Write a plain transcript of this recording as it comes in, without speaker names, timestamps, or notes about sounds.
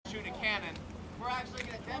we're actually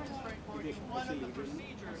going to demonstrate for you one of the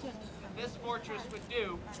procedures this fortress would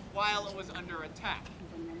do while it was under attack.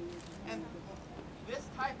 And this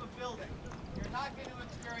type of building, you're not going to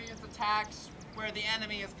experience attacks where the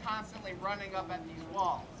enemy is constantly running up at these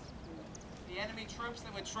walls. The enemy troops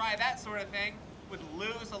that would try that sort of thing would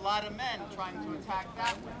lose a lot of men trying to attack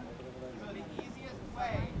that way. So the easiest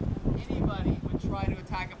way anybody would try to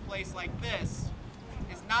attack a place like this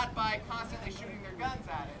is not by constantly shooting their guns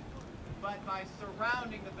at it, but by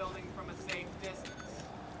surrounding the building from a safe distance.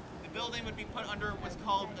 The building would be put under what's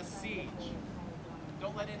called a siege.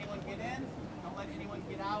 Don't let anyone get in, don't let anyone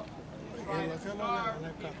get out. Try to starve the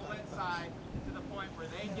people inside to the point where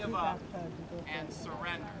they give up and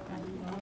surrender.